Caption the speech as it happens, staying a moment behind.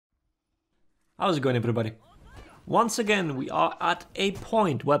How's it going, everybody? Once again, we are at a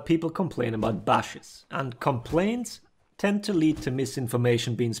point where people complain about bashes, and complaints tend to lead to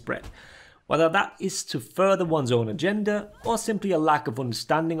misinformation being spread. Whether that is to further one's own agenda or simply a lack of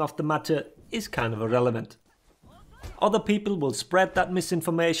understanding of the matter is kind of irrelevant. Other people will spread that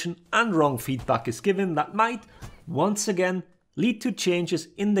misinformation and wrong feedback is given that might, once again, lead to changes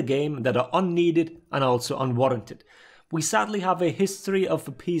in the game that are unneeded and also unwarranted. We sadly have a history of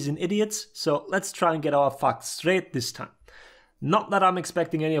appeasing idiots, so let's try and get our facts straight this time. Not that I'm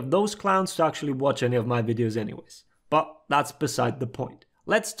expecting any of those clowns to actually watch any of my videos anyways, but that's beside the point.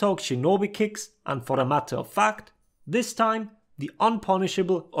 Let's talk Shinobi kicks, and for a matter of fact, this time, the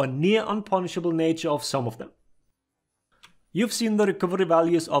unpunishable or near unpunishable nature of some of them. You've seen the recovery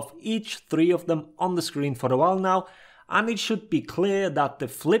values of each three of them on the screen for a while now, and it should be clear that the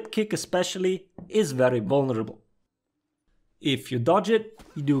flip kick especially is very vulnerable. If you dodge it,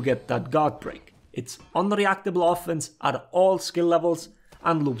 you do get that guard break. It's unreactable offense at all skill levels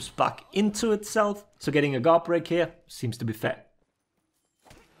and loops back into itself, so getting a guard break here seems to be fair.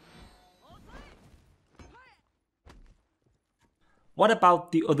 What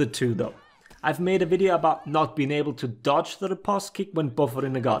about the other two though? I've made a video about not being able to dodge the riposte kick when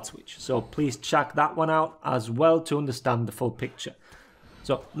buffering a guard switch, so please check that one out as well to understand the full picture.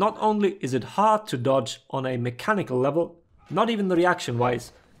 So not only is it hard to dodge on a mechanical level, not even the reaction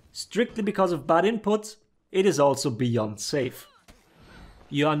wise, strictly because of bad inputs, it is also beyond safe.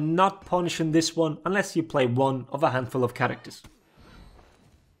 You are not punishing this one unless you play one of a handful of characters.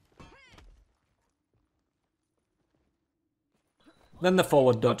 Then the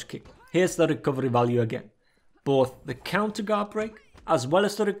forward dodge kick. Here's the recovery value again. Both the counter guard break as well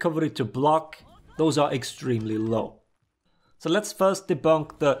as the recovery to block, those are extremely low. So let's first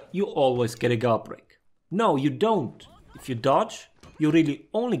debunk the you always get a guard break. No, you don't. If you dodge, you really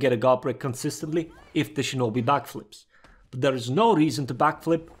only get a guard break consistently if the Shinobi backflips. But there is no reason to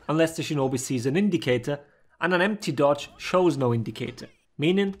backflip unless the Shinobi sees an indicator, and an empty dodge shows no indicator,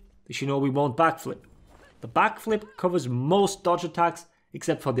 meaning the Shinobi won't backflip. The backflip covers most dodge attacks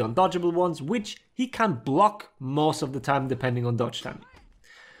except for the undodgeable ones, which he can block most of the time depending on dodge timing.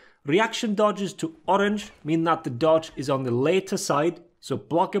 Reaction dodges to orange mean that the dodge is on the later side, so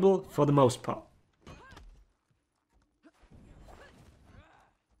blockable for the most part.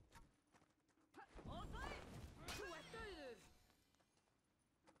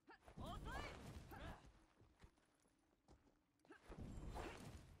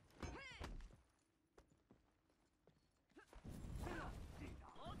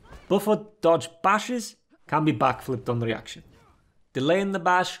 Buffered dodge bashes can be backflipped on reaction. Delaying the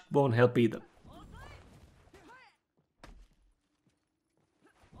bash won't help either.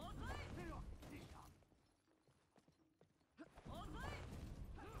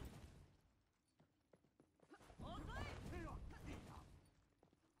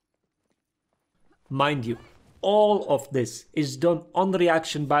 Mind you, all of this is done on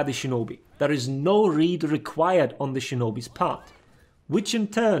reaction by the Shinobi. There is no read required on the Shinobi's part, which in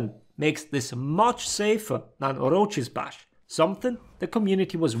turn makes this much safer than Orochi's bash, something the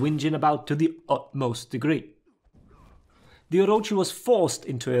community was whinging about to the utmost degree. The Orochi was forced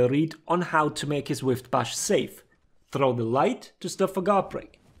into a read on how to make his whiffed bash safe. Throw the light to stuff a guard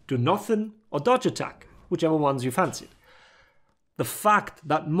break, do nothing or dodge attack, whichever ones you fancied. The fact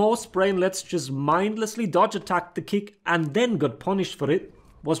that most brainlets just mindlessly dodge attacked the kick and then got punished for it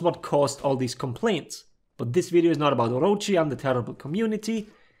was what caused all these complaints. But this video is not about Orochi and the terrible community,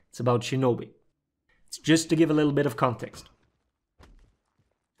 it's about Shinobi. It's just to give a little bit of context.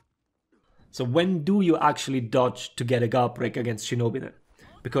 So when do you actually dodge to get a guard break against Shinobi then?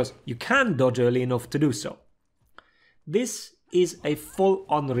 Because you can dodge early enough to do so. This is a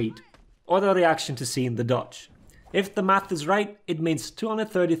full-on read, or the reaction to seeing the dodge. If the math is right, it means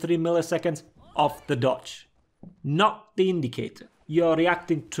 233 milliseconds of the dodge, not the indicator. You're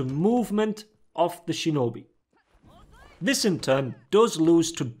reacting to movement of the Shinobi. This in turn does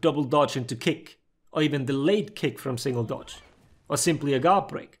lose to double dodge into kick, or even delayed kick from single dodge, or simply a guard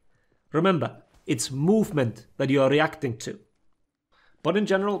break. Remember, it's movement that you are reacting to. But in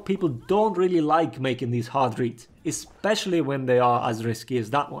general, people don't really like making these hard reads, especially when they are as risky as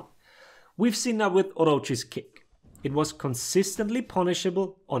that one. We've seen that with Orochi's kick. It was consistently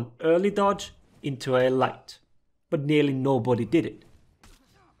punishable on early dodge into a light, but nearly nobody did it.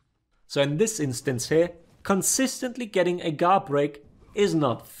 So in this instance here, consistently getting a guard break is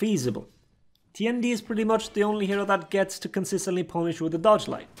not feasible. Tiandi is pretty much the only hero that gets to consistently punish with a dodge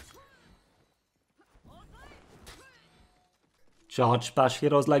light. Charge bash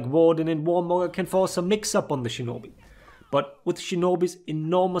heroes like Warden and Warmonger can force a mix-up on the Shinobi, but with Shinobi's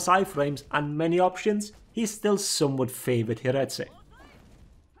enormous iframes and many options, he's still somewhat favoured here, I'd say.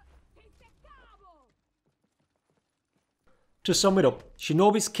 To sum it up,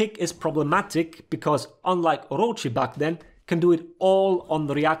 Shinobi's kick is problematic because, unlike Orochi back then, can do it all on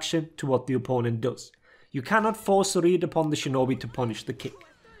the reaction to what the opponent does. You cannot force a read upon the Shinobi to punish the kick.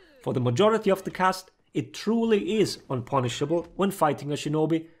 For the majority of the cast, it truly is unpunishable when fighting a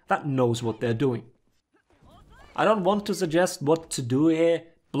Shinobi that knows what they're doing. I don't want to suggest what to do here.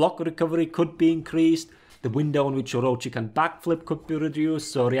 Block recovery could be increased, the window in which Orochi can backflip could be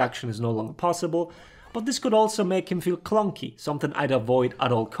reduced so reaction is no longer possible, but this could also make him feel clunky, something I'd avoid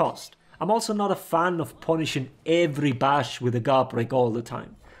at all cost. I'm also not a fan of punishing every bash with a guard break all the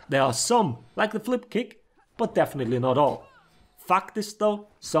time. There are some, like the flip kick, but definitely not all. Fact is though,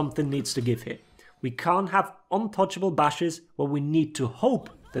 something needs to give here. We can't have untouchable bashes where we need to hope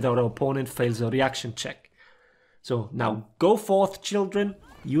that our opponent fails a reaction check. So now go forth, children,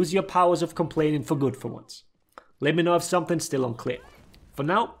 use your powers of complaining for good for once. Let me know if something's still unclear. For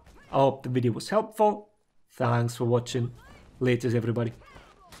now, I hope the video was helpful. Thanks for watching. Laters everybody.